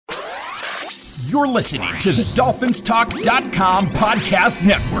You're listening to the DolphinsTalk.com podcast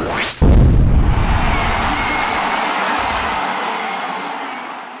network.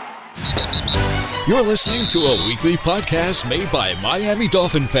 You're listening to a weekly podcast made by Miami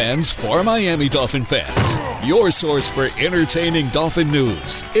Dolphin fans for Miami Dolphin fans. Your source for entertaining Dolphin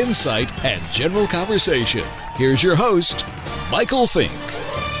news, insight, and general conversation. Here's your host, Michael Fink.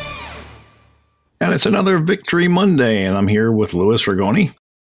 And it's another Victory Monday, and I'm here with Louis Rigoni.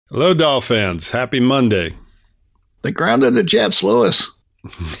 Hello, Dolphins. Happy Monday. They grounded the Jets, Louis.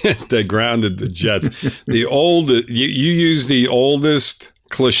 They grounded the Jets. You use the oldest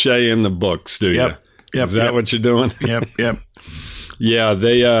cliche in the books, do you? Yep. Is that what you're doing? Yep. Yeah,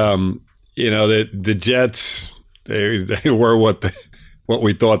 they the Jets, they were what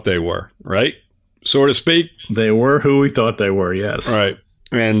we thought they were, right? So to speak. They were who we thought they were, yes. Right.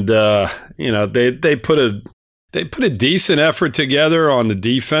 And they put a decent effort together on the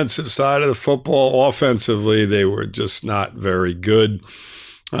defensive side of the football. Offensively, they were just not very good.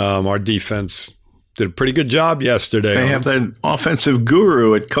 Our defense did a pretty good job yesterday. They have that offensive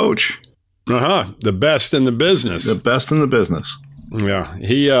guru at coach. The best in the business. The best in the business. Yeah.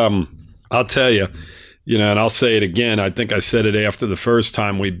 He, I'll tell you, and I'll say it again. I think I said it after the first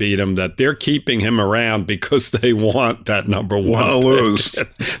time we beat them, that they're keeping him around because they want that number one. Want to lose.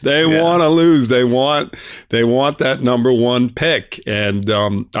 They want to lose. They want that number one pick. And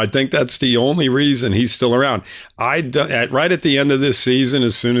I think that's the only reason he's still around. Right at the end of this season,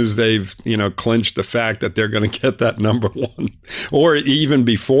 as soon as they've, clinched the fact that they're going to get that number one, or even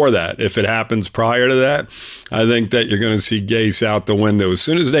before that, if it happens prior to that, I think that you're going to see Gase out the window. As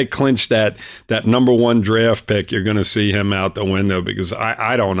soon as they clinch that number one draft pick, you're going to see him out the window, because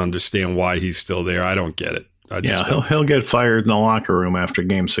I don't understand why he's still there. I don't get it. He'll get fired in the locker room after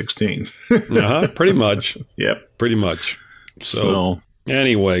game 16. Pretty much. Yep. Pretty much. So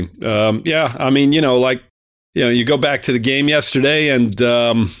anyway, you go back to the game yesterday, and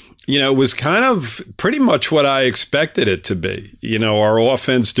it was kind of pretty much what I expected it to be. Our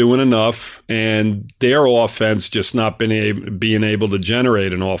offense doing enough, and their offense just not being able to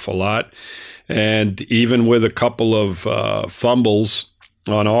generate an awful lot. And even with a couple of fumbles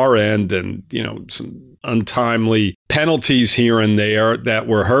on our end, and some untimely penalties here and there that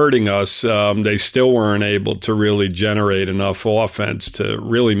were hurting us, they still weren't able to really generate enough offense to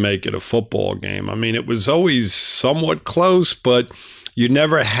really make it a football game. I mean, it was always somewhat close, but you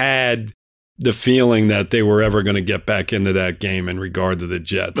never had the feeling that they were ever going to get back into that game in regard to the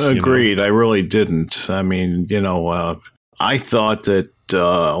Jets. Agreed. I really didn't. I mean, I thought that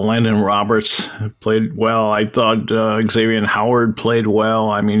Landon Roberts played well. I thought Xavier Howard played well.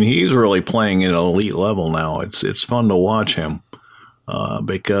 I mean, he's really playing at an elite level now. It's fun to watch him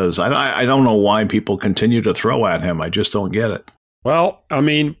because I don't know why people continue to throw at him. I just don't get it. Well, I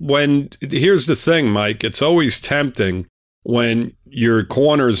mean, here's the thing, Mike. It's always tempting when your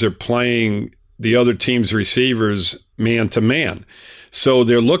corners are playing the other team's receivers man to man. So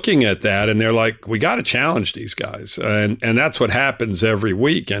they're looking at that and they're like, we got to challenge these guys. And that's what happens every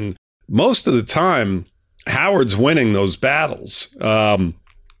week. And most of the time, Howard's winning those battles.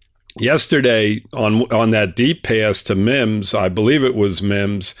 Yesterday on that deep pass to Mims, I believe it was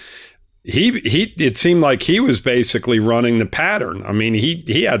Mims, it seemed like he was basically running the pattern. I mean,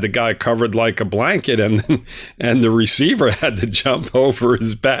 he had the guy covered like a blanket, and the receiver had to jump over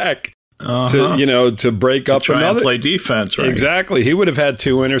his back. To break up try another and play defense, right? Exactly. He would have had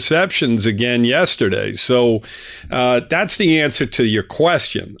 2 interceptions again yesterday. So that's the answer to your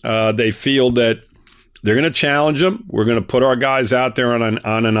question. They feel that they're going to challenge them. We're going to put our guys out there on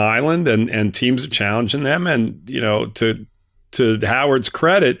an island, and teams are challenging them. And to Howard's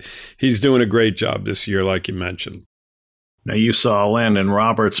credit, he's doing a great job this year, like you mentioned. Now, you saw Landon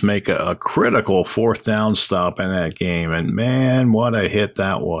Roberts make a critical 4th down stop in that game, and man, what a hit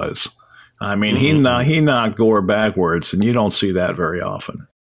that was. I mean, he knocked Gore backwards, and you don't see that very often.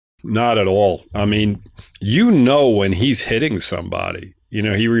 Not at all. I mean, when he's hitting somebody.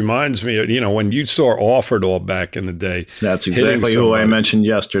 He reminds me of, when you saw Offerdahl back in the day. That's exactly who I mentioned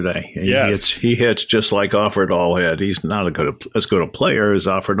yesterday. He hits just like Offerdahl hit. He's not as good a player as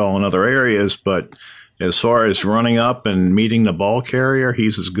Offerdahl in other areas, but as far as running up and meeting the ball carrier,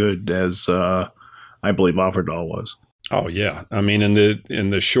 he's as good as I believe Offerdahl was. Oh, yeah. I mean, in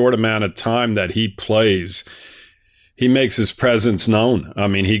the short amount of time that he plays, he makes his presence known. I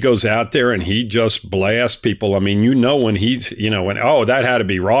mean, he goes out there and he just blasts people. I mean, when he's, that had to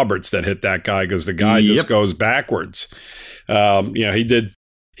be Roberts that hit that guy, because the guy just goes backwards.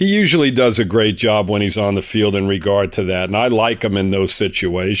 He he usually does a great job when he's on the field in regard to that. And I like him in those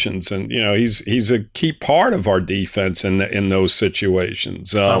situations. And, he's a key part of our defense in those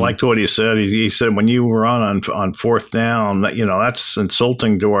situations. I liked what he said. He said, when you run on fourth down, that's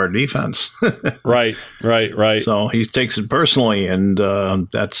insulting to our defense. Right. So he takes it personally, and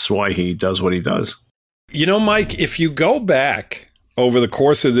that's why he does what he does. Mike, if you go back over the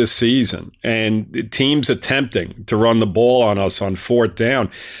course of this season and teams attempting to run the ball on us on fourth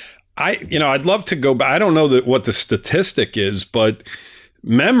down, I'd love to go back. I don't know what the statistic is, but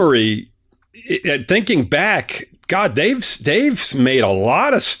thinking back, God, Dave's made a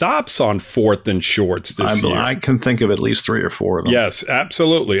lot of stops on fourth and shorts this year. I can think of at least 3 or 4 of them. Yes,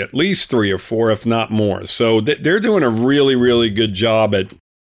 absolutely. At least 3 or 4, if not more. So they're doing a really, really good job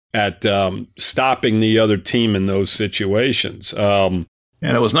at stopping the other team in those situations. And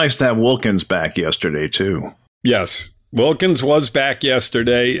it was nice to have Wilkins back yesterday, too. Yes, Wilkins was back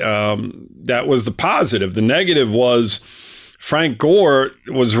yesterday. That was the positive. The negative was Frank Gore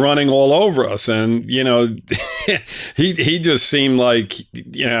was running all over us. And, he just seemed like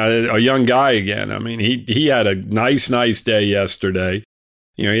a young guy again. I mean, he had a nice day yesterday.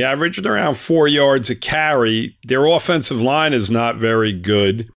 He averaged around 4 yards a carry. Their offensive line is not very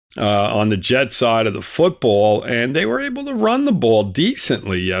good on the Jet side of the football, and they were able to run the ball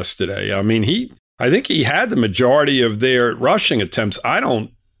decently yesterday. I mean, I think he had the majority of their rushing attempts.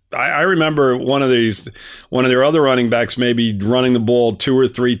 I remember one of their other running backs maybe running the ball 2 or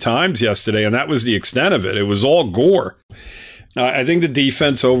 3 times yesterday, and that was the extent of it. It was all Gore. I think the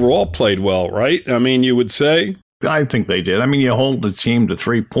defense overall played well, right? I mean, you would say? I think they did. I mean, you hold the team to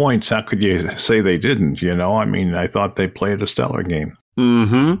 3 points. How could you say they didn't? I mean, I thought they played a stellar game.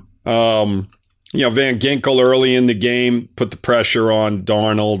 Mm-hmm. Van Ginkel early in the game put the pressure on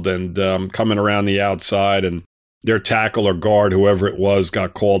Darnold and coming around the outside, and their tackle or guard, whoever it was,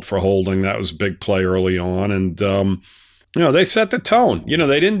 got called for holding. That was a big play early on. And, they set the tone.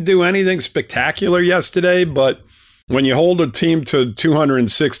 They didn't do anything spectacular yesterday, but when you hold a team to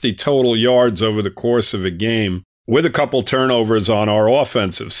 260 total yards over the course of a game, with a couple turnovers on our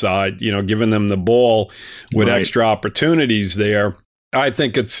offensive side, giving them the ball with extra opportunities there, I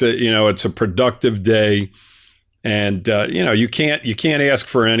think it's a productive day, and you can't ask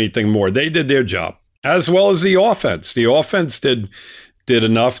for anything more. They did their job, as well as the offense. The offense did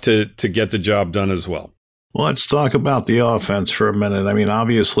enough to get the job done as well. Let's talk about the offense for a minute. I mean,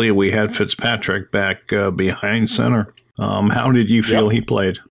 obviously we had Fitzpatrick back behind center. How did you feel he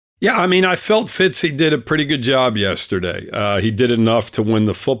played? Yeah, I mean, I felt Fitzy did a pretty good job yesterday. He did enough to win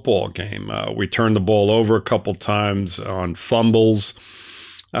the football game. We turned the ball over a couple times on fumbles.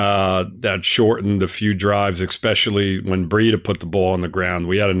 That shortened a few drives, especially when Breida put the ball on the ground.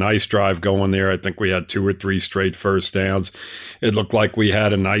 We had a nice drive going there. I think we had 2 or 3 straight first downs. It looked like we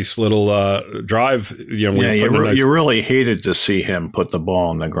had a nice little drive. You really hated to see him put the ball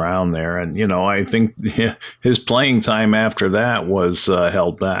on the ground there. And, I think his playing time after that was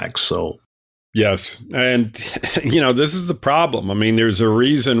held back. So, yes. And, this is the problem. I mean, there's a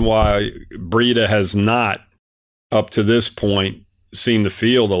reason why Breida has not, up to this point, seen the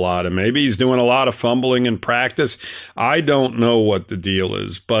field a lot, and maybe he's doing a lot of fumbling in practice. I don't know what the deal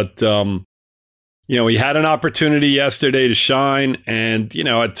is, but he had an opportunity yesterday to shine, and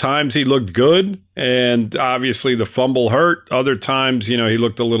at times he looked good, and obviously the fumble hurt. Other times, he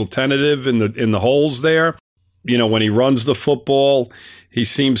looked a little tentative in the holes there. When he runs the football, he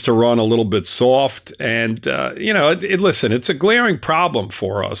seems to run a little bit soft, and listen, it's a glaring problem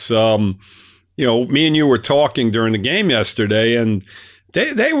for us. Me and you were talking during the game yesterday, and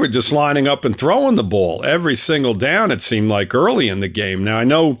they were just lining up and throwing the ball every single down, it seemed like, early in the game. Now, I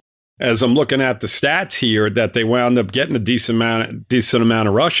know as I'm looking at the stats here that they wound up getting a decent amount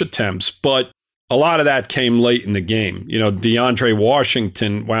of rush attempts, but a lot of that came late in the game. DeAndre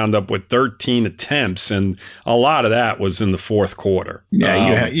Washington wound up with 13 attempts, and a lot of that was in the fourth quarter.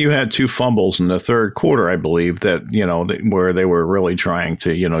 Yeah, you had 2 fumbles in the third quarter, I believe, that where they were really trying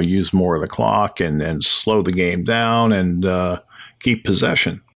to use more of the clock and slow the game down and keep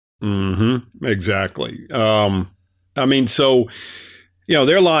possession. Mm-hmm. Exactly. So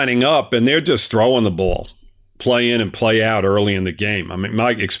they're lining up and they're just throwing the ball. Play in and play out early in the game. I mean,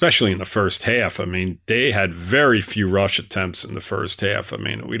 Mike, especially in the first half. I mean, they had very few rush attempts in the first half. I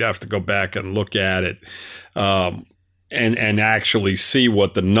mean, we'd have to go back and look at it and actually see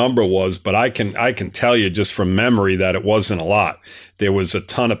what the number was. But I can tell you just from memory that it wasn't a lot. There was a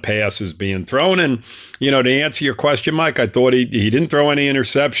ton of passes being thrown. And, to answer your question, Mike, I thought he didn't throw any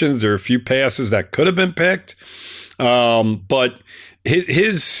interceptions. There are a few passes that could have been picked. But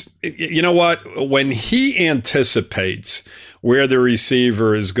you know what? When he anticipates where the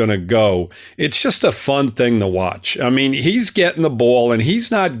receiver is going to go, it's just a fun thing to watch. I mean, he's getting the ball and he's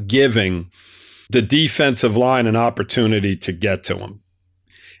not giving the defensive line an opportunity to get to him.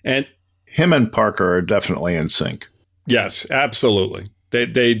 And him and Parker are definitely in sync. Yes, absolutely.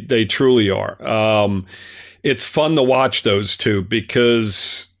 They truly are. It's fun to watch those two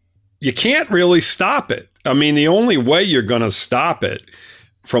because you can't really stop it. I mean, the only way you're going to stop it,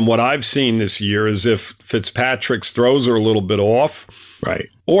 from what I've seen this year, is if Fitzpatrick's throws are a little bit off, right,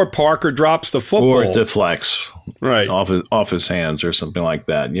 or Parker drops the football, or it deflects, right, off his hands or something like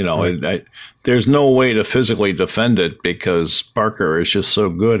that. You know, right. There's no way to physically defend it because Parker is just so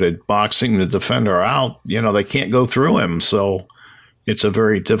good at boxing the defender out. You know, they can't go through him, so it's a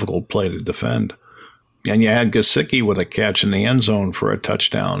very difficult play to defend. And you had Gesicki with a catch in the end zone for a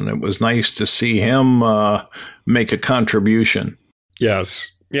touchdown. It was nice to see him make a contribution.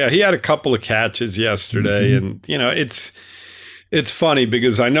 Yes. Yeah, he had a couple of catches yesterday. Mm-hmm. And, you know, it's funny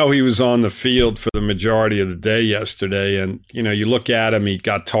because I know he was on the field for the majority of the day yesterday. And, you know, you look at him, he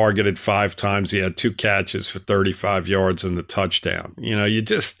got targeted 5 times. He had 2 catches for 35 yards and the touchdown. You know, you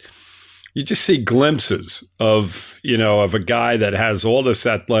just see glimpses of, you know, of a guy that has all this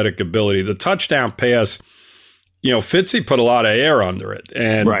athletic ability. The touchdown pass, you know, Fitzy put a lot of air under it.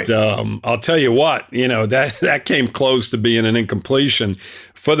 And right. I'll tell you what, you know, that came close to being an incompletion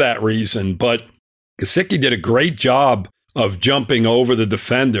for that reason. But Gesicki did a great job of jumping over the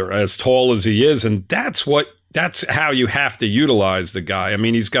defender, as tall as he is. And that's how you have to utilize the guy. I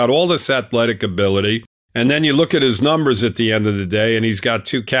mean, he's got all this athletic ability. And then you look at his numbers at the end of the day, and he's got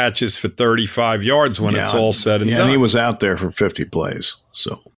 2 catches for 35 yards when it's all said and done. And he was out there for 50 plays.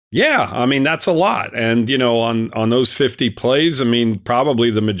 So yeah, I mean, that's a lot. And, you know, on those 50 plays, I mean, probably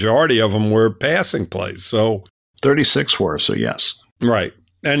the majority of them were passing plays. So 36 were, so yes. Right.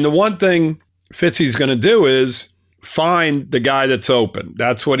 And the one thing Fitzy's going to do is find the guy that's open.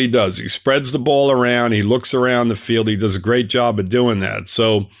 That's what he does. He spreads the ball around. He looks around the field. He does a great job of doing that.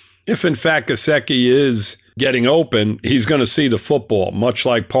 So if, in fact, Gesicki is getting open, he's going to see the football, much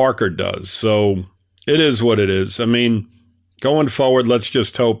like Parker does. So it is what it is. I mean, going forward, let's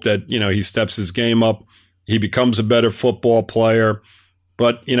just hope that, you know, he steps his game up. He becomes a better football player.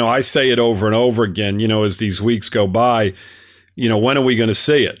 But, you know, I say it over and over again, you know, as these weeks go by, you know, when are we going to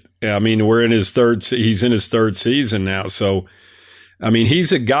see it? I mean, he's in his 3rd season now. So, I mean,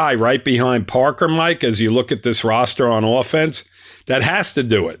 he's a guy right behind Parker, Mike, as you look at this roster on offense, that has to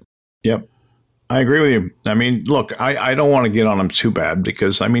do it. Yep. I agree with you. I mean, look, I don't want to get on him too bad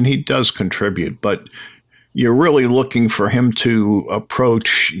because, I mean, he does contribute, but you're really looking for him to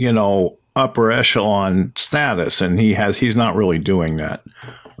approach, you know, upper echelon status, and he's not really doing that.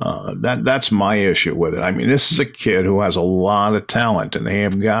 That's my issue with it. I mean, this is a kid who has a lot of talent, and they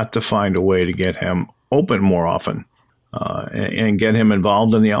have got to find a way to get him open more often and get him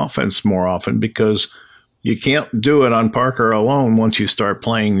involved in the offense more often because you can't do it on Parker alone once you start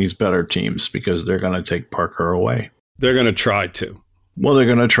playing these better teams because they're going to take Parker away. They're going to try to. Well, they're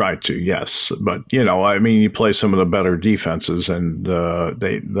going to try to, yes. But, you know, I mean, you play some of the better defenses and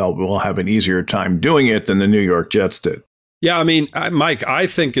they'll have an easier time doing it than the New York Jets did. Yeah, I mean, Mike, I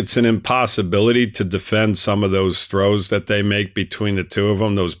think it's an impossibility to defend some of those throws that they make between the two of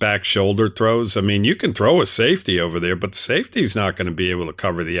them, those back shoulder throws. I mean, you can throw a safety over there, but the safety's not going to be able to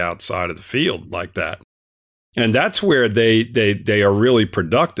cover the outside of the field like that. And that's where they are really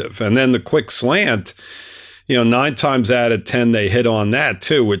productive. And then the quick slant, you know, 9 times out of 10, they hit on that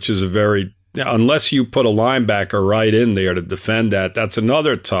too, which is unless you put a linebacker right in there to defend that, that's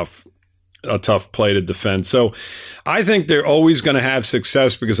another tough play to defend. So I think they're always going to have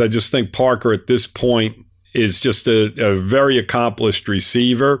success because I just think Parker at this point is just a very accomplished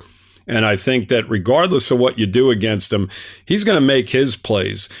receiver. And I think that regardless of what you do against him, he's going to make his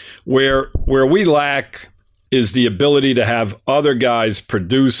plays. Where we lack is the ability to have other guys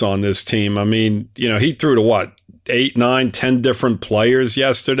produce on this team. I mean, you know, he threw to 8, 9, 10 different players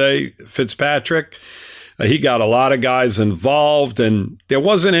yesterday, Fitzpatrick. He got a lot of guys involved, and there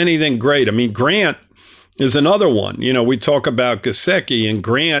wasn't anything great. I mean, Grant is another one. You know, we talk about Gesicki and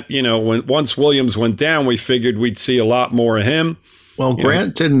Grant. You know, once Williams went down, we figured we'd see a lot more of him. Well,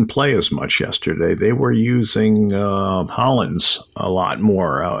 Grant didn't play as much yesterday. They were using Hollins a lot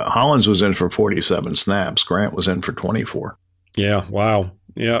more. Hollins was in for 47 snaps. Grant was in for 24. Yeah, wow.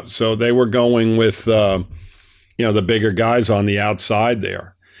 Yeah, so they were going with, the bigger guys on the outside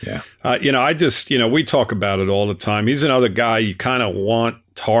there. Yeah. We talk about it all the time. He's another guy you kind of want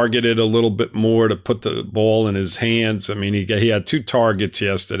targeted a little bit more to put the ball in his hands. I mean, he had 2 targets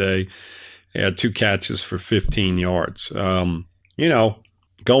yesterday. He had 2 catches for 15 yards.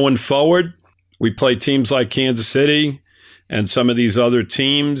 going forward, we play teams like Kansas City and some of these other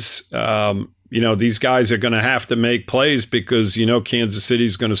teams. These guys are going to have to make plays because, Kansas City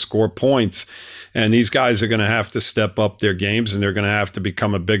is going to score points. And these guys are going to have to step up their games, and they're going to have to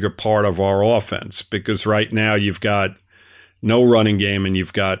become a bigger part of our offense because right now you've got no running game and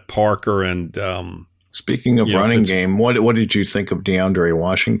you've got Parker and speaking of running game, what did you think of DeAndre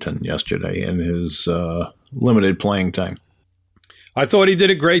Washington yesterday in his limited playing time? I thought he did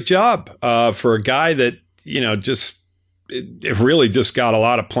a great job for a guy that, it really just got a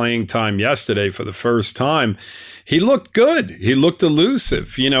lot of playing time yesterday for the first time. He looked good. He looked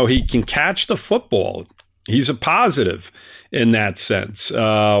elusive. He can catch the football. He's a positive in that sense.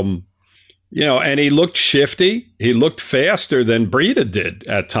 And he looked shifty. He looked faster than Breida did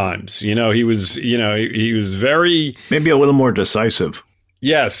at times. He was very, maybe a little more decisive.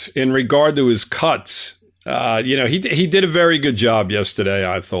 Yes, in regard to his cuts. He did a very good job yesterday,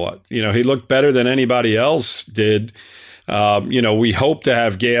 I thought. He looked better than anybody else did. We hope to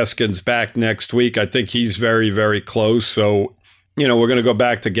have Gaskins back next week. I think he's very, very close. So, we're going to go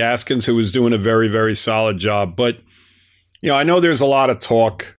back to Gaskins, who was doing a very, very solid job. But, I know there's a lot of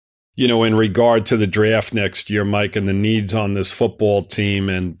talk, in regard to the draft next year, Mike, and the needs on this football team.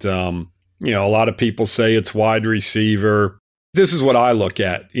 And, a lot of people say it's wide receiver. This is what I look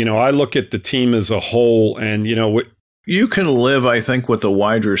at. I look at the team as a whole and, you can live, I think, with the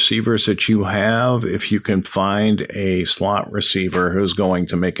wide receivers that you have if you can find a slot receiver who's going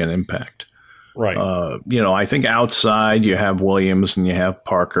to make an impact. Right. I think outside you have Williams and you have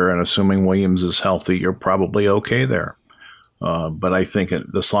Parker, and assuming Williams is healthy, you're probably okay there. But I think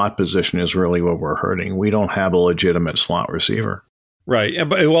the slot position is really what we're hurting. We don't have a legitimate slot receiver. Right.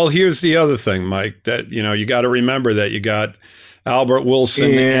 Well, here's the other thing, Mike, that, you got to remember that you got Albert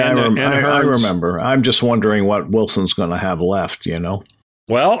Wilson and I remember. I'm just wondering what Wilson's going to have left,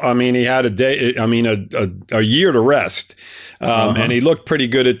 Well, he had a year to rest. And he looked pretty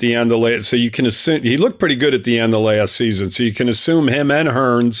good at the end of last. So you can assume he looked pretty good at the end of last season. So you can assume him and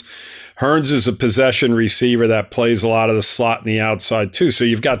Hearns. Hearns is a possession receiver that plays a lot of the slot and the outside too. So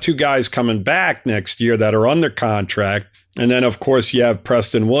you've got two guys coming back next year that are under contract. And then, of course, you have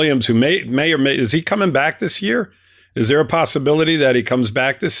Preston Williams, who may is he coming back this year? Is there a possibility that he comes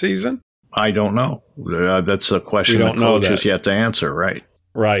back this season? I don't know. That's a question the coach has yet to answer, right?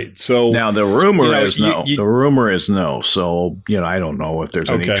 Right. So now the rumor is no. The rumor is no. So, I don't know if there's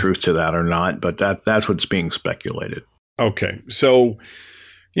any truth to that or not, but that's what's being speculated. Okay. So,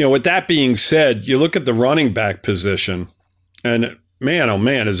 with that being said, you look at the running back position and man, oh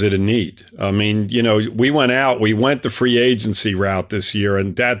man, is it a need? We went the free agency route this year,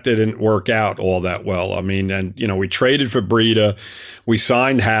 and that didn't work out all that well. We traded for Breida, we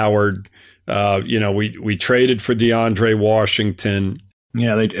signed Howard, we traded for DeAndre Washington.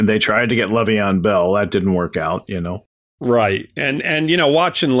 Yeah, they tried to get Le'Veon Bell. That didn't work out, Right. And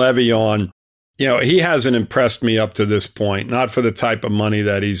watching Le'Veon, he hasn't impressed me up to this point, not for the type of money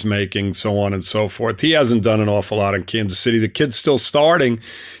that he's making, so on and so forth. He hasn't done an awful lot in Kansas City. The kid's still starting,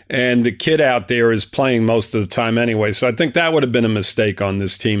 and the kid out there is playing most of the time anyway. So I think that would have been a mistake on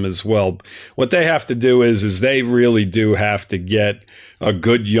this team as well. What they have to do is they really do have to get a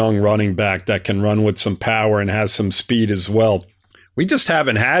good young running back that can run with some power and has some speed as well. We just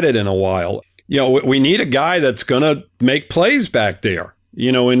haven't had it in a while. We need a guy that's going to make plays back there,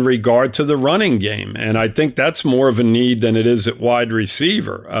 in regard to the running game. And I think that's more of a need than it is at wide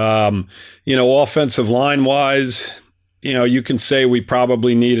receiver. Offensive line wise, you can say we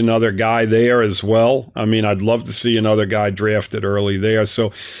probably need another guy there as well. I'd love to see another guy drafted early there.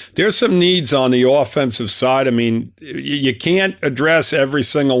 So there's some needs on the offensive side. You can't address every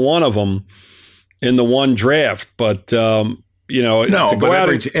single one of them in the one draft, but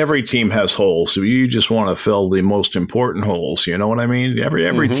every team has holes. So you just want to fill the most important holes. You know what I mean?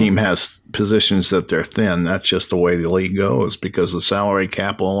 Every team has positions that they're thin. That's just the way the league goes because the salary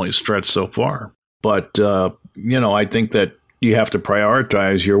cap will only stretch so far. But, I think that you have to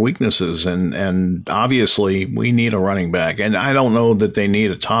prioritize your weaknesses. And obviously we need a running back. And I don't know that they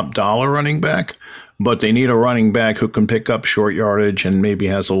need a top dollar running back, but they need a running back who can pick up short yardage and maybe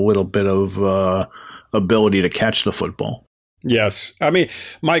has a little bit of ability to catch the football. Yes.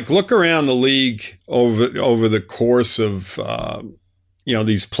 Mike, look around the league over the course of,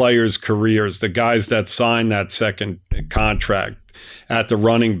 these players' careers, the guys that signed that second contract at the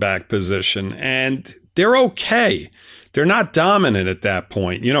running back position, and they're okay. They're not dominant at that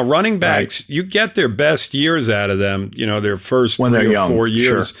point. Running backs, right. You get their best years out of them, their first 3 or 4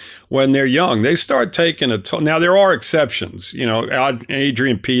 years when they're young. They start taking a toll. Now, there are exceptions.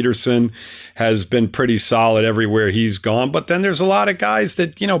 Adrian Peterson has been pretty solid everywhere he's gone, but then there's a lot of guys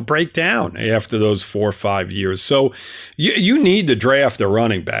that, break down after those 4 or 5 years. So you need to draft a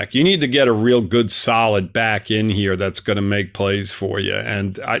running back. You need to get a real good, solid back in here that's going to make plays for you.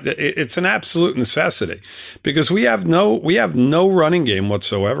 And it's an absolute necessity because we have no running game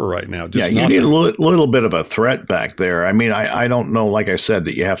whatsoever right now. Just you need a little bit of a threat back there. I mean, I don't know, like I said,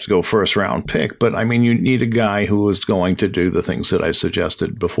 that you have to go first round pick, but I mean, you need a guy who is going to do the things that I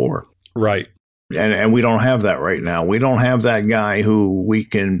suggested before. Right. And we don't have that right now. We don't have that guy who we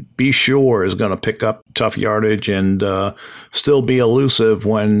can be sure is going to pick up tough yardage and still be elusive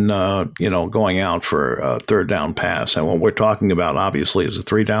when, going out for a third down pass. And what we're talking about, obviously, is a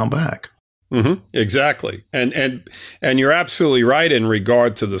 3-down back. Mm-hmm. Exactly. And you're absolutely right in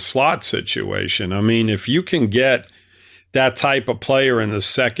regard to the slot situation. I mean, if you can get that type of player in the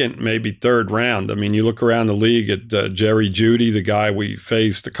second, maybe third round. I mean, you look around the league at Jerry Jeudy, the guy we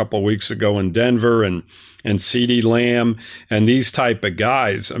faced a couple of weeks ago in Denver, and CeeDee Lamb, and these type of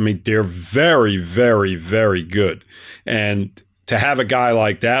guys. I mean, they're very, very, very good. And to have a guy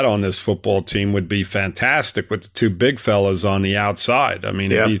like that on this football team would be fantastic with the two big fellas on the outside. I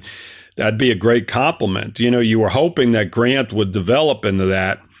mean, that'd be a great compliment. You were hoping that Grant would develop into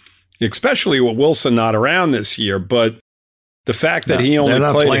that, especially with Wilson not around this year, but the fact that he only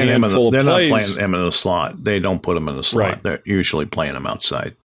played a handful of plays. They're not playing him in the slot. They don't put him in the slot. Right. They're usually playing him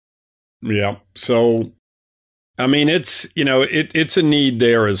outside. Yeah. So, I mean, it's a need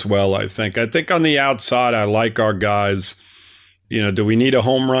there as well, I think. I think on the outside, I like our guys. Do we need a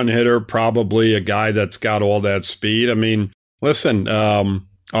home run hitter? Probably a guy that's got all that speed. I mean, listen,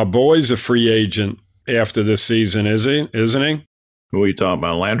 our boy's a free agent after this season, isn't he? Who are you talking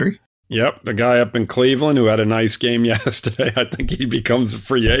about, Landry? Yep, the guy up in Cleveland who had a nice game yesterday. I think he becomes a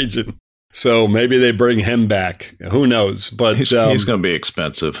free agent. So maybe they bring him back. Who knows? But he's going to be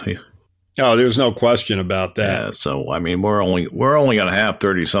expensive. Oh, there's no question about that. Yeah, so I mean, we're only going to have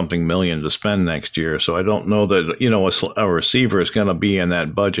 30-something million to spend next year. So I don't know that a receiver is going to be in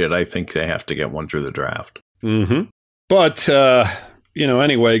that budget. I think they have to get one through the draft. Mm-hmm. But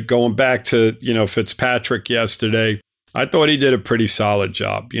anyway, going back to Fitzpatrick yesterday. I thought he did a pretty solid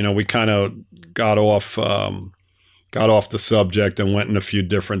job. We kind of got off the subject and went in a few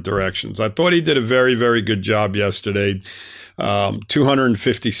different directions. I thought he did a very, very good job yesterday.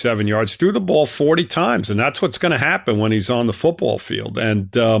 257 yards, threw the ball 40 times, and that's what's going to happen when he's on the football field. And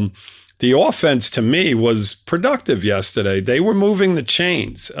the offense, to me, was productive yesterday. They were moving the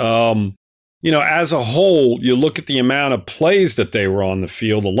chains. As a whole, you look at the amount of plays that they were on the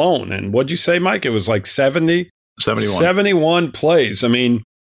field alone. And what'd you say, Mike? It was like 71 plays. I mean,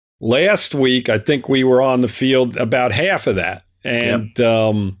 last week, I think we were on the field about half of that. And,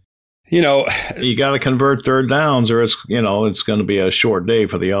 you got to convert third downs or it's going to be a short day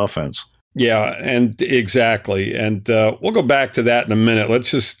for the offense. Yeah, and exactly. And we'll go back to that in a minute.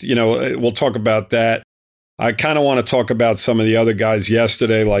 Let's just, we'll talk about that. I kind of want to talk about some of the other guys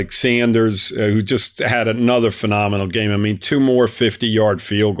yesterday, like Sanders, who just had another phenomenal game. I mean, 2 more 50-yard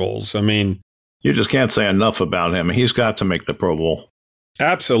field goals. I mean, you just can't say enough about him. He's got to make the Pro Bowl.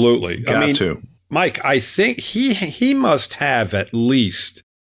 Absolutely. Got to. Mike, I think he must have at least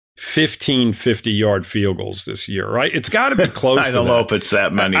 15 50-yard field goals this year, right? It's got to be close to that. I don't know if it's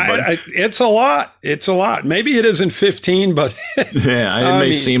that many, but it's a lot. It's a lot. Maybe it isn't 15, but yeah, it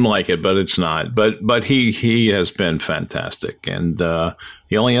may seem like it, but it's not. But he has been fantastic, and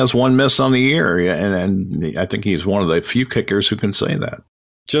he only has 1 miss on the year, and I think he's one of the few kickers who can say that.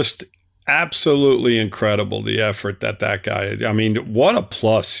 Just absolutely incredible, the effort that guy. I mean, what a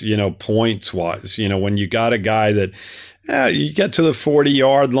plus, points wise. When you got a guy that. You get to the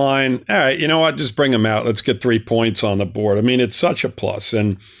 40-yard line. All right, you know what? Just bring him out. Let's get 3 points on the board. I mean, it's such a plus.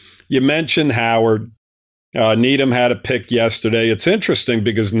 And you mentioned Howard. Needham had a pick yesterday. It's interesting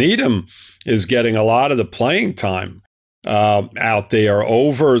because Needham is getting a lot of the playing time out there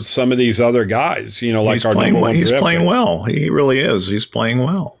over some of these other guys. Like he's our playing, number one he's drafter. playing well. He really is. He's playing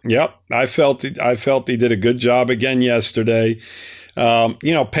well. Yep, I felt he did a good job again yesterday.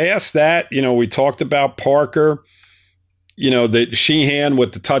 Past that, we talked about Parker. The Sheehan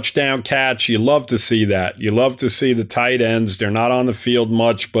with the touchdown catch, you love to see that. You love to see the tight ends. They're not on the field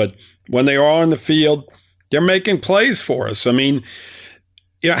much, but when they are on the field, they're making plays for us. I mean,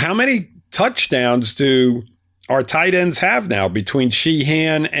 how many touchdowns do our tight ends have now between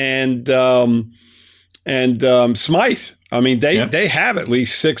Sheehan and Smythe? I mean, they have at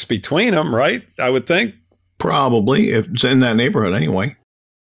least 6 between them, right? I would think. Probably. If it's in that neighborhood anyway.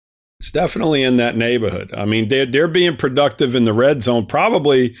 It's definitely in that neighborhood. I mean, they're being productive in the red zone,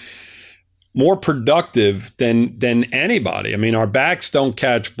 probably more productive than anybody. I mean, our backs don't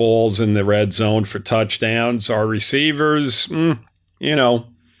catch balls in the red zone for touchdowns. Our receivers, not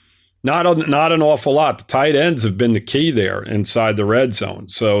an awful lot. The tight ends have been the key there inside the red zone.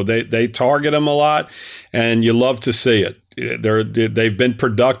 So they target them a lot, and you love to see it. They've been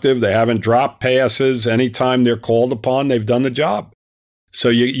productive. They haven't dropped passes. Anytime they're called upon, they've done the job. So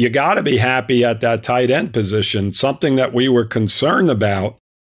you got to be happy at that tight end position, something that we were concerned about.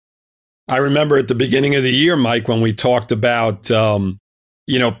 I remember at the beginning of the year, Mike, when we talked about, past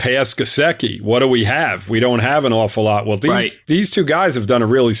Gesicki. What do we have? We don't have an awful lot. Well, these two guys have done a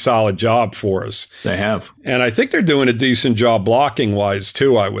really solid job for us. They have. And I think they're doing a decent job blocking-wise,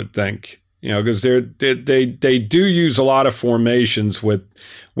 too, I would think. Because they do use a lot of formations with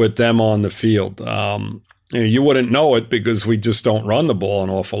them on the field. You wouldn't know it because we just don't run the ball an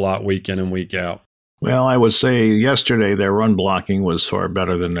awful lot week in and week out. Well, I would say yesterday their run blocking was far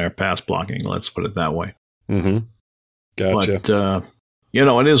better than their pass blocking. Let's put it that way. Mm-hmm. Gotcha. But,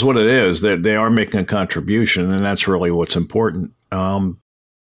 it is what it is. They are making a contribution, and that's really what's important. I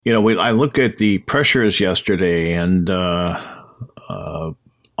look at the pressures yesterday, and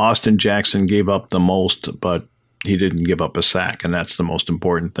Austin Jackson gave up the most, but he didn't give up a sack, and that's the most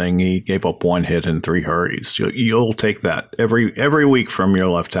important thing. He gave up 1 hit and 3 hurries. You'll take that every week from your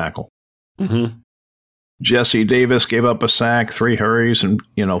left tackle. Mm-hmm. Jesse Davis gave up a sack, 3 hurries, and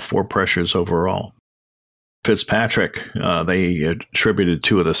 4 pressures overall. Fitzpatrick, they attributed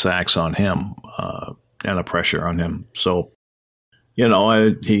 2 of the sacks on him and a pressure on him. So,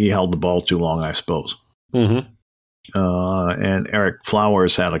 he held the ball too long, I suppose. Mm-hmm. And Eric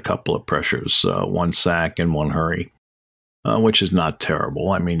Flowers had a couple of pressures, 1 sack and 1 hurry, which is not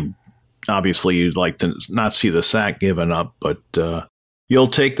terrible. I mean, obviously you'd like to not see the sack given up, but you'll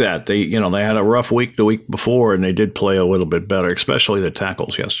take that. They had a rough week the week before, and they did play a little bit better, especially the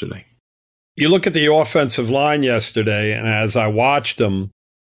tackles yesterday. You look at the offensive line yesterday, and as I watched them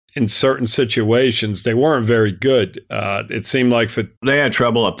in certain situations, they weren't very good. It seemed like they had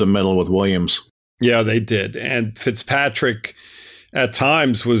trouble up the middle with Williams. Yeah, they did. And Fitzpatrick at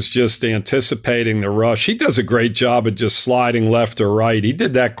times was just anticipating the rush. He does a great job of just sliding left or right. He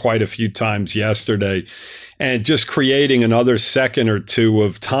did that quite a few times yesterday, and just creating another second or two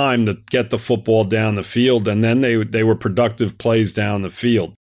of time to get the football down the field. And then they were productive plays down the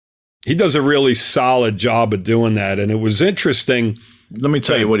field. He does a really solid job of doing that. And it was interesting. Let me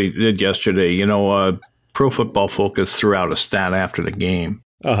tell you what he did yesterday. Pro Football Focus threw out a stat after the game.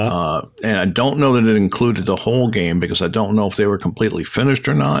 Uh-huh. And I don't know that it included the whole game because I don't know if they were completely finished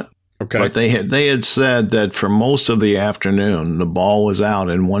or not. Okay. But they had said that for most of the afternoon, the ball was out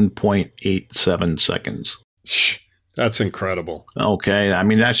in 1.87 seconds. That's incredible. Okay. I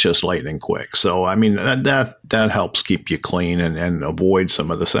mean, that's just lightning quick. So, I mean, that helps keep you clean and avoid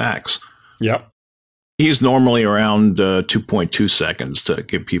some of the sacks. Yep. He's normally around 2.2 seconds to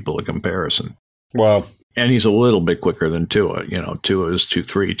give people a comparison. Wow. And he's a little bit quicker than Tua. Tua is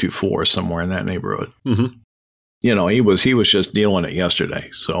 2.3, 2.4, somewhere in that neighborhood. Mm-hmm. He was just dealing it yesterday.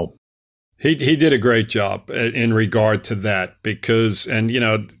 So he did a great job in regard to that because,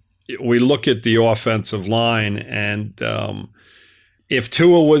 we look at the offensive line, and if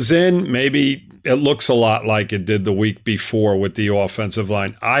Tua was in, maybe it looks a lot like it did the week before with the offensive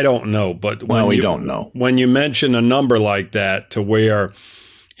line. I don't know, but we don't know. When you mention a number like that to where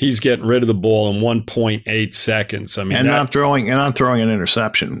he's getting rid of the ball in 1.8 seconds. I mean, and not throwing an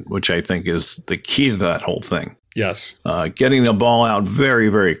interception, which I think is the key to that whole thing. Yes. Getting the ball out very,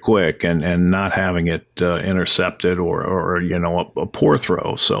 very quick and not having it intercepted or a poor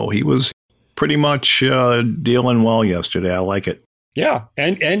throw. So he was pretty much dealing well yesterday. I like it. Yeah.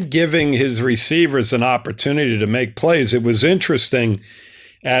 And giving his receivers an opportunity to make plays. It was interesting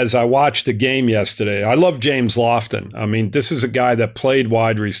as I watched the game yesterday. I love James Lofton. I mean, this is a guy that played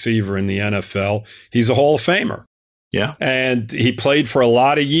wide receiver in the NFL. He's a Hall of Famer. Yeah. And he played for a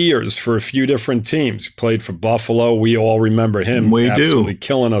lot of years for a few different teams. He played for Buffalo. We all remember him. Absolutely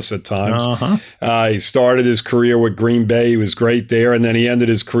killing us at times. Uh-huh. He started his career with Green Bay. He was great there. And then he ended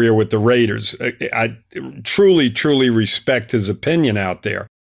his career with the Raiders. I truly, truly respect his opinion out there.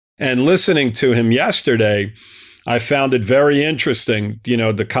 And listening to him yesterday, I found it very interesting,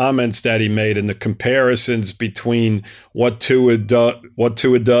 the comments that he made and the comparisons between what Tua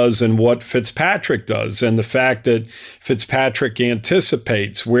does and what Fitzpatrick does, and the fact that Fitzpatrick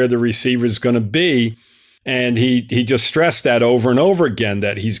anticipates where the receiver is going to be. And he just stressed that over and over again,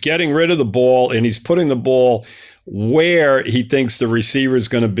 that he's getting rid of the ball and he's putting the ball where he thinks the receiver is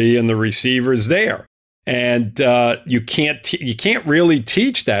going to be, and the receiver is there. And you can't really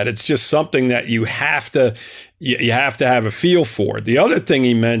teach that. It's just something that you have to have a feel for. The other thing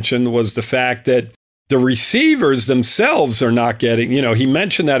he mentioned was the fact that the receivers themselves are not getting, he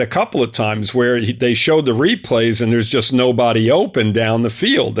mentioned that a couple of times where they showed the replays and there's just nobody open down the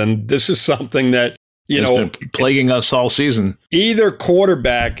field. And this is something that, it's been plaguing us all season. Either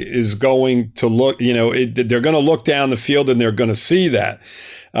quarterback is going to look, they're going to look down the field and they're going to see that.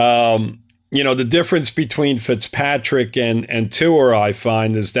 The difference between Fitzpatrick and Tua, I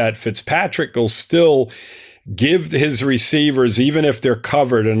find, is that Fitzpatrick will still give his receivers, even if they're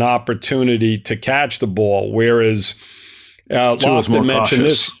covered, an opportunity to catch the ball, whereas Lofton mentioned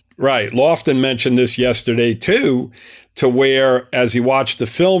this. Right. Lofton mentioned this yesterday, too, to where, as he watched the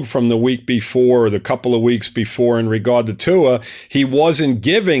film from the week before or the couple of weeks before in regard to Tua, he wasn't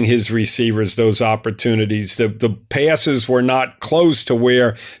giving his receivers those opportunities. The passes were not close to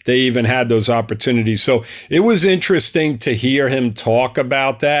where they even had those opportunities. So it was interesting to hear him talk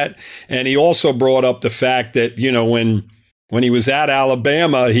about that. And he also brought up the fact that, when he was at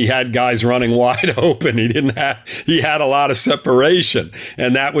Alabama, he had guys running wide open. He had a lot of separation.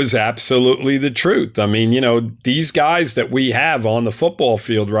 And that was absolutely the truth. I mean, these guys that we have on the football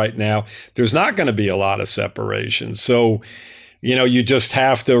field right now, there's not going to be a lot of separation. So, you just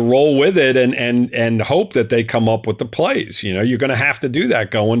have to roll with it and hope that they come up with the plays. You're going to have to do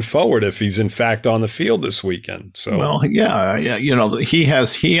that going forward if he's in fact on the field this weekend. So, well, yeah,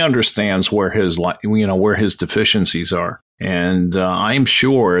 he understands where his deficiencies are. And I'm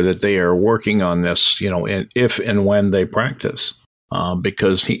sure that they are working on this, if and when they practice,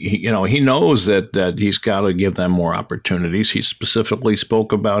 because he knows that he's got to give them more opportunities. He specifically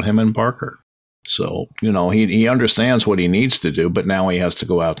spoke about him and Parker. So, he understands what he needs to do, but now he has to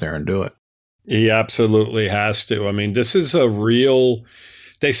go out there and do it. He absolutely has to. I mean, this is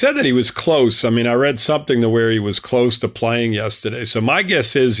they said that he was close. I mean, I read something to where he was close to playing yesterday. So my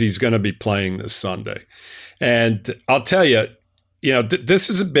guess is he's going to be playing this Sunday. And I'll tell you, this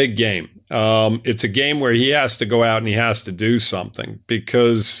is a big game. It's a game where he has to go out and he has to do something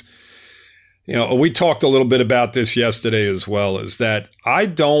because, we talked a little bit about this yesterday as well, is that I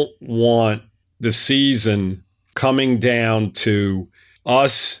don't want the season coming down to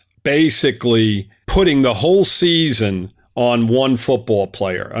us basically putting the whole season on one football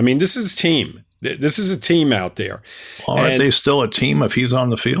player. I mean, this is a team. This is a team out there. Well, aren't they still a team if he's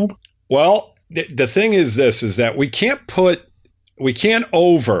on the field? Well, the thing is this, is that we can't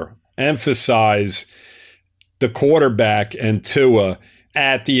overemphasize the quarterback and Tua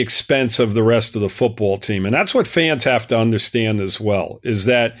at the expense of the rest of the football team. And that's what fans have to understand as well, is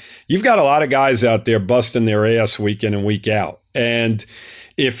that you've got a lot of guys out there busting their ass week in and week out. And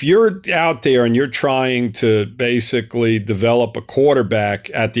if you're out there and you're trying to basically develop a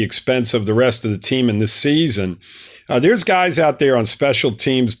quarterback at the expense of the rest of the team in this season, there's guys out there on special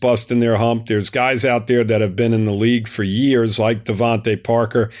teams busting their hump. There's guys out there that have been in the league for years, like Devontae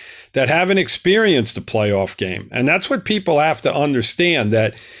Parker, that haven't experienced a playoff game. And that's what people have to understand,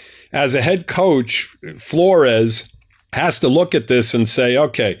 that as a head coach, Flores has to look at this and say,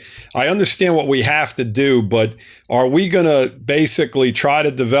 okay, I understand what we have to do, but are we going to basically try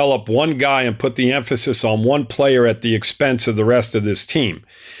to develop one guy and put the emphasis on one player at the expense of the rest of this team?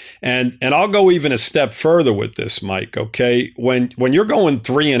 And I'll go even a step further with this, Mike, okay? When you're going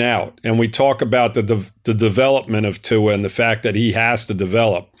 3 and out, and we talk about the development of Tua and the fact that he has to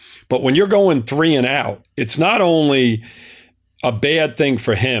develop, but when you're going 3 and out, it's not only a bad thing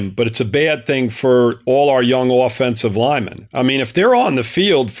for him, but it's a bad thing for all our young offensive linemen. I mean, if they're on the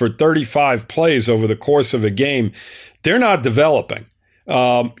field for 35 plays over the course of a game, they're not developing.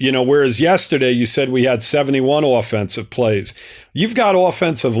 Whereas yesterday you said we had 71 offensive plays. You've got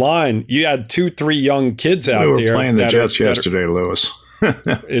offensive line. You had 2-3 young kids out there. We were playing the Jets yesterday, Lewis.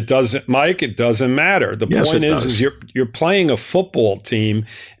 It doesn't, Mike, it doesn't matter. The point is you're playing a football team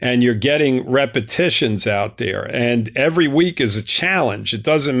and you're getting repetitions out there, and every week is a challenge. It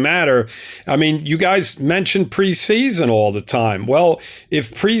doesn't matter. I mean, you guys mention preseason all the time. Well,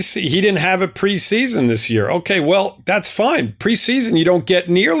 if he didn't have a preseason this year, okay, well, that's fine. Preseason, you don't get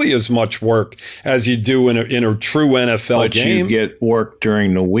nearly as much work as you do in a true NFL game. But you get work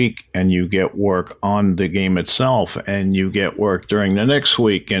during the week, and you get work on the game itself, and you get work during the next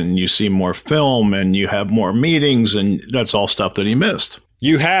week, and you see more film, and you have more meetings, and that's all stuff that he missed.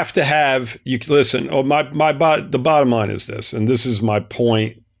 You have to have, listen, the bottom line is this, and this is my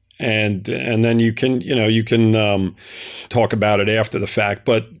point, and then you can talk about it after the fact.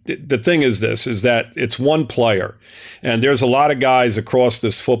 But the thing is this, is that it's one player, and there's a lot of guys across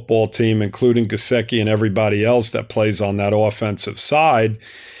this football team, including Gesicki and everybody else that plays on that offensive side.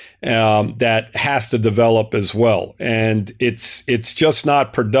 that has to develop as well. And it's just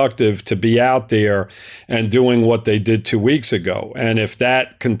not productive to be out there and doing what they did 2 weeks ago. And if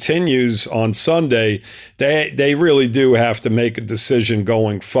that continues on Sunday, they really do have to make a decision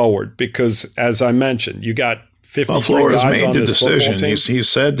going forward, because, as I mentioned, you got 53 guys on this football team. He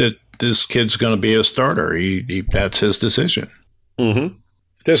said that this kid's going to be a starter. That's his decision. Mm-hmm.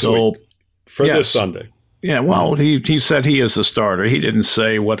 This week, this Sunday. Yeah, well, he said he is the starter. He didn't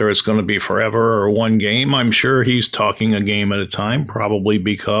say whether it's going to be forever or one game. I'm sure he's talking a game at a time, probably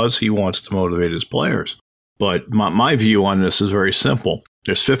because he wants to motivate his players. But my view on this is very simple.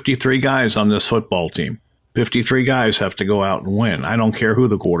 There's 53 guys on this football team. 53 guys have to go out and win. I don't care who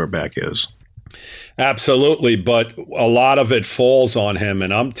the quarterback is. Absolutely, but a lot of it falls on him.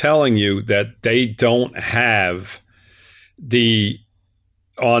 And I'm telling you that they don't have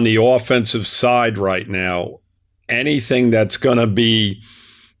on the offensive side right now, anything that's going to be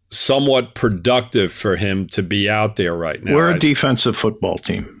somewhat productive for him to be out there right now. We're a defensive football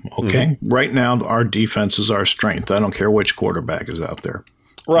team, okay? Mm-hmm. Right now, our defense is our strength. I don't care which quarterback is out there.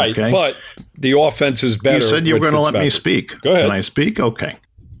 Right, okay? But the offense is better. You said you were going to let me speak. Go ahead. Can I speak? Okay.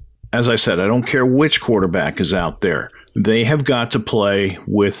 As I said, I don't care which quarterback is out there. They have got to play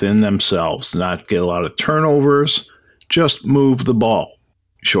within themselves, not get a lot of turnovers, just move the ball.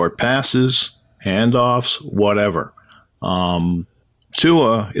 Short passes, handoffs, whatever.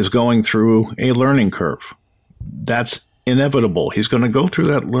 Tua is going through a learning curve. That's inevitable. He's going to go through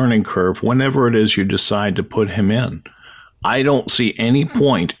that learning curve whenever it is you decide to put him in. I don't see any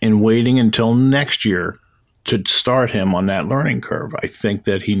point in waiting until next year to start him on that learning curve. I think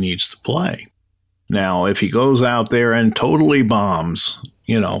that he needs to play. Now, if he goes out there and totally bombs,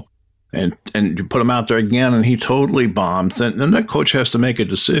 and you put him out there again and he totally bombs, then that coach has to make a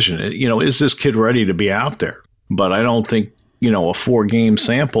decision. Is this kid ready to be out there? But I don't think, a 4-game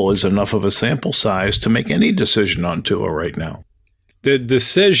sample is enough of a sample size to make any decision on Tua right now. The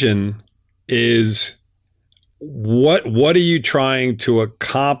decision is what are you trying to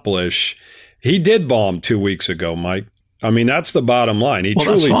accomplish? He did bomb 2 weeks ago, Mike. I mean, that's the bottom line. He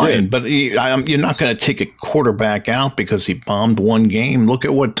truly that's fine, did. But you're not going to take a quarterback out because he bombed one game. Look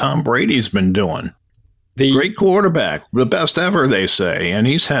at what Tom Brady's been doing. Great quarterback, the best ever, they say. And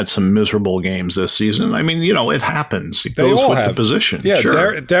he's had some miserable games this season. I mean, it happens. It goes with the position. Yeah,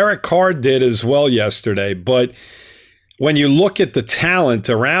 sure. Derek Carr did as well yesterday. But when you look at the talent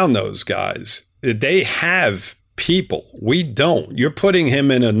around those guys, they have people. We don't. You're putting him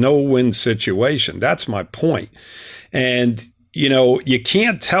in a no-win situation. That's my point. And, you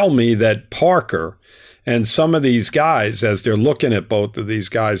can't tell me that Parker and some of these guys, as they're looking at both of these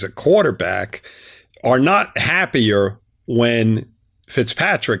guys at quarterback, are not happier when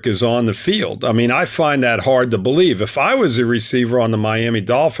Fitzpatrick is on the field. I mean, I find that hard to believe. If I was a receiver on the Miami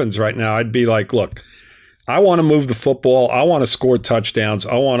Dolphins right now, I'd be like, look, I want to move the football. I want to score touchdowns.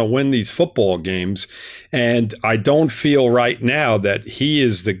 I want to win these football games. And I don't feel right now that he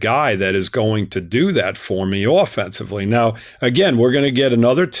is the guy that is going to do that for me offensively. Now, again, we're going to get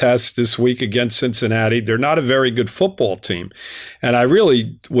another test this week against Cincinnati. They're not a very good football team. And I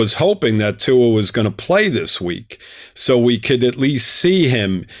really was hoping that Tua was going to play this week so we could at least see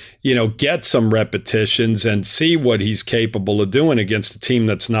him, get some repetitions and see what he's capable of doing against a team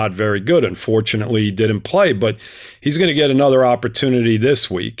that's not very good. Unfortunately, he didn't play, but he's going to get another opportunity this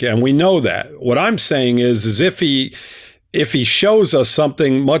week. And we know that. What I'm saying is if he shows us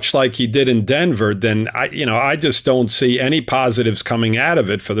something much like he did in Denver, then I just don't see any positives coming out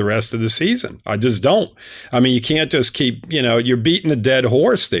of it for the rest of the season. I just don't. I mean, you can't just keep, you're beating a dead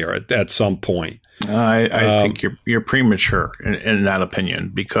horse there at some point. I think you're premature in that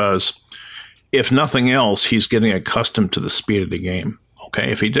opinion, because if nothing else, he's getting accustomed to the speed of the game.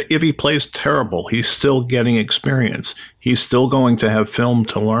 Okay, if he plays terrible, he's still getting experience. He's still going to have film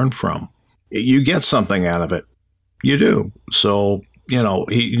to learn from. You get something out of it. You do. So,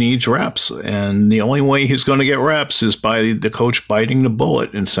 he needs reps. And the only way he's going to get reps is by the coach biting the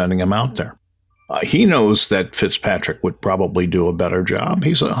bullet and sending him out there. He knows that Fitzpatrick would probably do a better job.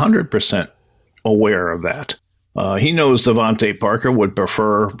 He's 100% aware of that. He knows Devontae Parker would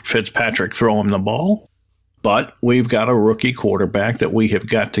prefer Fitzpatrick throw him the ball. But we've got a rookie quarterback that we have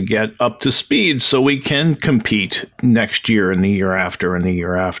got to get up to speed so we can compete next year and the year after and the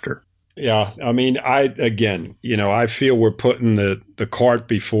year after. Yeah, I mean, I feel we're putting the cart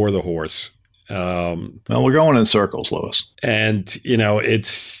before the horse. Well, we're going in circles, Lewis. And, you know, I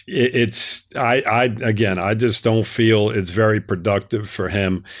just don't feel it's very productive for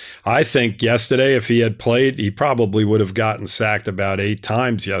him. I think yesterday, if he had played, he probably would have gotten sacked about 8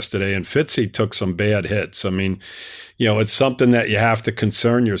 times yesterday. And Fitzy took some bad hits. I mean, you know, it's something that you have to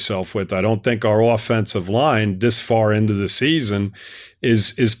concern yourself with. I don't think our offensive line this far into the season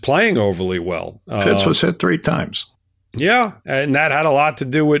is playing overly well. Fitz was hit 3 times. Yeah. And that had a lot to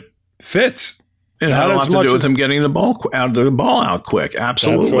do with Fitz. It had a lot to do with him getting the ball out quick.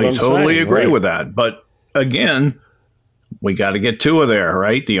 Absolutely. Totally agree with that. But again, we got to get Tua there,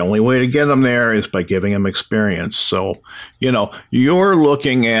 right? The only way to get him there is by giving him experience. So, you know, you're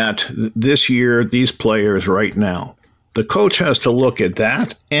looking at this year, these players right now. The coach has to look at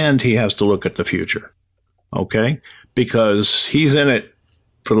that, and he has to look at the future, okay? Because he's in it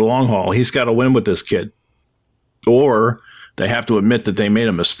for the long haul. He's got to win with this kid. Or they have to admit that they made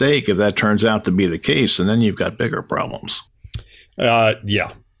a mistake if that turns out to be the case, and then you've got bigger problems.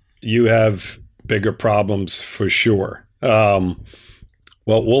 Yeah, you have bigger problems for sure. Well,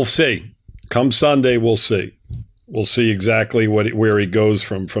 we'll see. Come Sunday, we'll see. We'll see exactly where he goes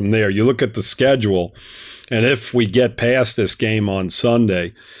from there. You look at the schedule, and if we get past this game on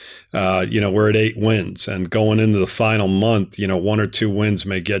Sunday, you know, we're at 8 wins, and going into the final month, you know, 1 or 2 wins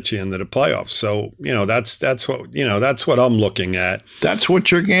may get you into the playoffs. So, you know, that's what I'm looking at. That's what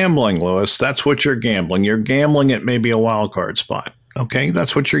you're gambling, Lewis. That's what you're gambling. You're gambling at maybe a wild card spot. Okay,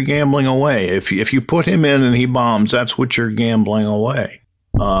 that's what you're gambling away. If you put him in and he bombs, that's what you're gambling away.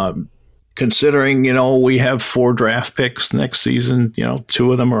 Considering, you know, we have 4 draft picks next season, you know,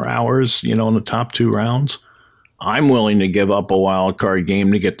 2 of them are ours, you know, in the top 2 rounds. I'm willing to give up a wild card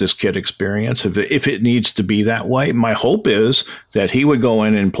game to get this kid experience if it needs to be that way. My hope is that he would go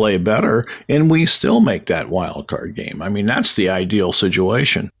in and play better, and we still make that wild card game. I mean, that's the ideal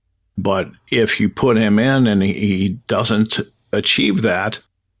situation. But if you put him in and he doesn't achieve that,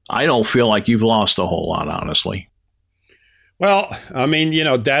 I don't feel like you've lost a whole lot, honestly. Well, I mean, you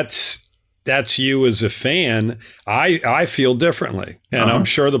know, that's you as a fan. I feel differently, and I'm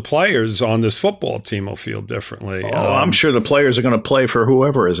sure the players on this football team will feel differently. I'm sure the players are going to play for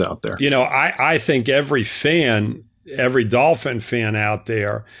whoever is out there. You know, I think every Dolphin fan out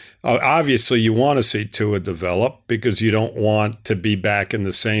there, obviously you want to see Tua develop because you don't want to be back in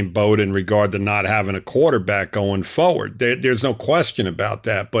the same boat in regard to not having a quarterback going forward. There's no question about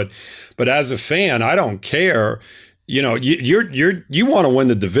that. But as a fan, I don't care. You know, you want to win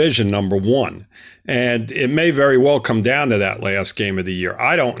the division, number one. And it may very well come down to that last game of the year.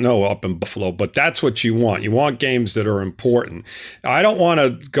 I don't know up in Buffalo, but that's what you want. You want games that are important. I don't want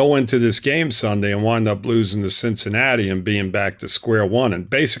to go into this game Sunday and wind up losing to Cincinnati and being back to square one. And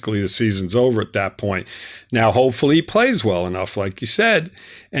basically the season's over at that point. Now, hopefully he plays well enough, like you said,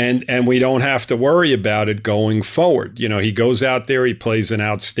 and we don't have to worry about it going forward. You know, he goes out there, he plays an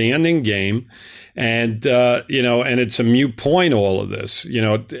outstanding game, and, you know, and it's a moot point, all of this, you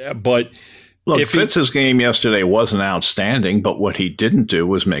know, but look, Fitz's game yesterday wasn't outstanding, but what he didn't do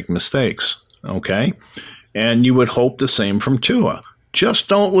was make mistakes, okay? And you would hope the same from Tua. Just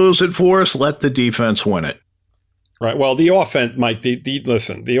don't lose it for us. Let the defense win it. Right. Well, the offense, Mike,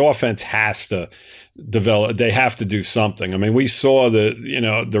 listen, the offense has to develop. They have to do something. I mean, we saw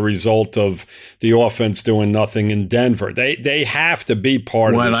the result of the offense doing nothing in Denver. They have to be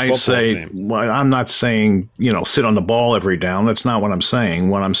part of this football team. Well, I'm not saying, you know, sit on the ball every down. That's not what I'm saying.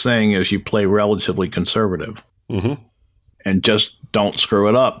 What I'm saying is you play relatively conservative and just don't screw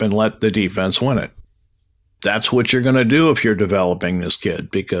it up and let the defense win it. That's what you're going to do if you're developing this kid,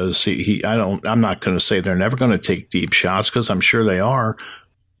 because I'm not going to say they're never going to take deep shots, because I'm sure they are.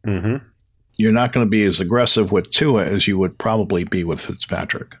 You're not going to be as aggressive with Tua as you would probably be with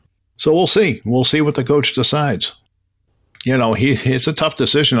Fitzpatrick. So we'll see. We'll see what the coach decides. You know, it's a tough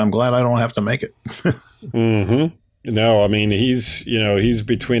decision. I'm glad I don't have to make it. No, I mean, he's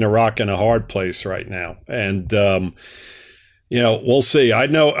between a rock and a hard place right now. And, you know, we'll see. I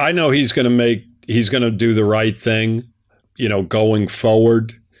know he's going to do the right thing, you know, going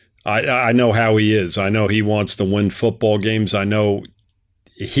forward. I know how he is. I know he wants to win football games. I know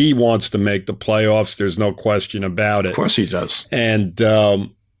he wants to make the playoffs. There's no question about it. Of course he does. And,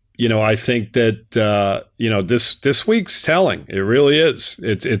 you know, I think that, you know, this week's telling. It really is.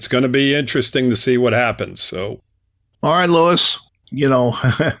 It's going to be interesting to see what happens. So, all right, Lewis, you know,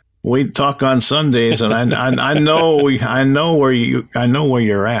 we talk on Sundays, and I know where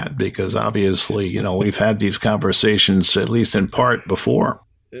you're at, because obviously, you know, we've had these conversations at least in part before,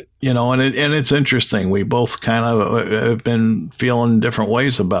 you know, and it's interesting. We both kind of have been feeling different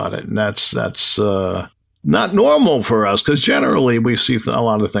ways about it, and that's not normal for us because generally we see a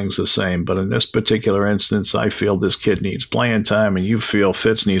lot of things the same. But in this particular instance, I feel this kid needs playing time, and you feel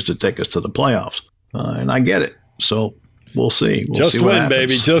Fitz needs to take us to the playoffs. And I get it. So we'll see. Just win,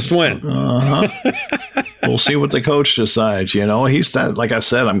 baby. Just win. We'll see what the coach decides. He's that, like I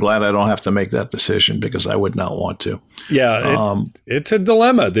said, I'm glad I don't have to make that decision because I would not want to. Yeah, it's a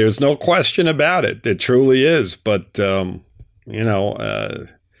dilemma. There's no question about it. It truly is. But,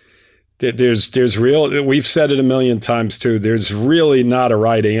 there's real, we've said it a million times too, there's really not a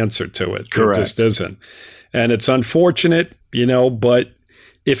right answer to it. Correct. There just isn't. And it's unfortunate, but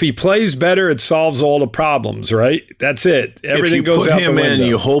if he plays better, it solves all the problems, right? That's it. Everything goes out the window. If you put him in,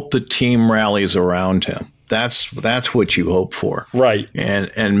 you hope the team rallies around him. That's what you hope for. Right.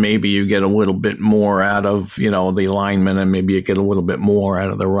 And maybe you get a little bit more out of, the linemen, and maybe you get a little bit more out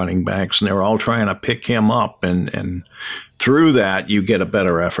of the running backs, and they're all trying to pick him up, and through that you get a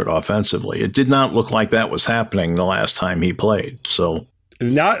better effort offensively. It did not look like that was happening the last time he played. So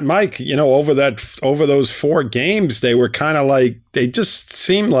not Mike, over those 4 games, they were kind of like, they just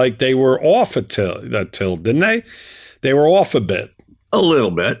seemed like they were off that tilt, didn't they? They were off a bit. A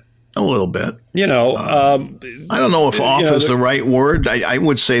little bit. I don't know if off is the right word. I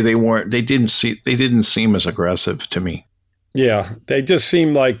would say they didn't seem as aggressive to me. Yeah. They just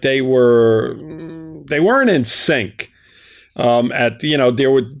seemed like they weren't in sync.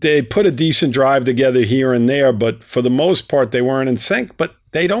 They put a decent drive together here and there, but for the most part, they weren't in sync. But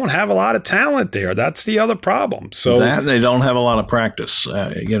they don't have a lot of talent there. That's the other problem. So that they don't have a lot of practice,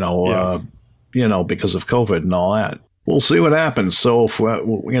 because of COVID and all that. We'll see what happens. So,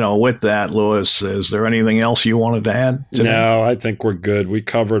 with that, Lewis, is there anything else you wanted to add today? No, I think we're good. We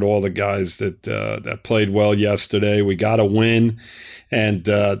covered all the guys that played well yesterday. We got a win, and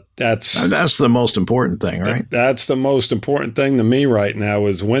that's the most important thing, right? That's the most important thing to me right now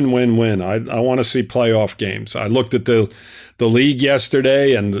is win, win, win. I want to see playoff games. I looked at the league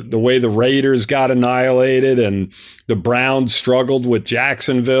yesterday and the way the Raiders got annihilated and the Browns struggled with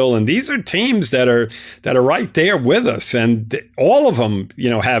Jacksonville. And these are teams that are right there with us. And all of them,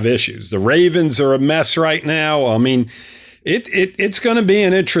 have issues. The Ravens are a mess right now. I mean, it's going to be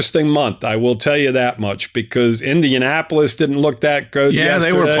an interesting month. I will tell you that much because Indianapolis didn't look that good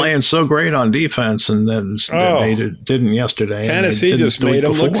yesterday. They were playing so great on defense and then they didn't yesterday. Tennessee just made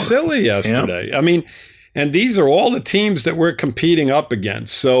them look silly yesterday. Yep. I mean, and these are all the teams that we're competing up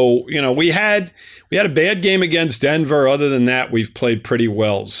against. So, we had a bad game against Denver. Other than that, we've played pretty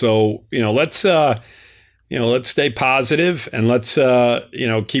well. So, let's stay positive and let's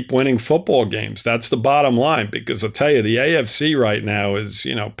keep winning football games. That's the bottom line because I'll tell you, the AFC right now is,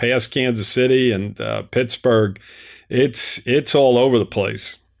 past Kansas City and Pittsburgh. It's all over the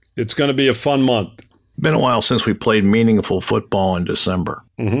place. It's going to be a fun month. Been a while since we played meaningful football in December.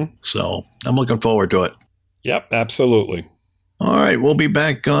 Mm-hmm. So I'm looking forward to it. Yep, absolutely. All right, we'll be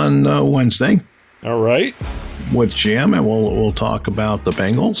back on Wednesday. All right. With Jim, and we'll talk about the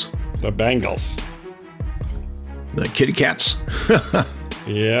Bengals. The Bengals. The kitty cats.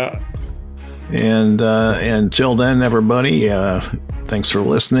 Yeah. And until then, everybody, thanks for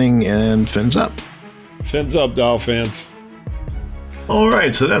listening, and fins up. Fins up, Dolphins. All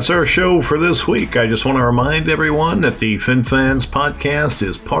right, so that's our show for this week. I just want to remind everyone that the FinFans podcast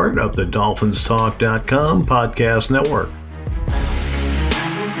is part of the DolphinsTalk.com podcast network.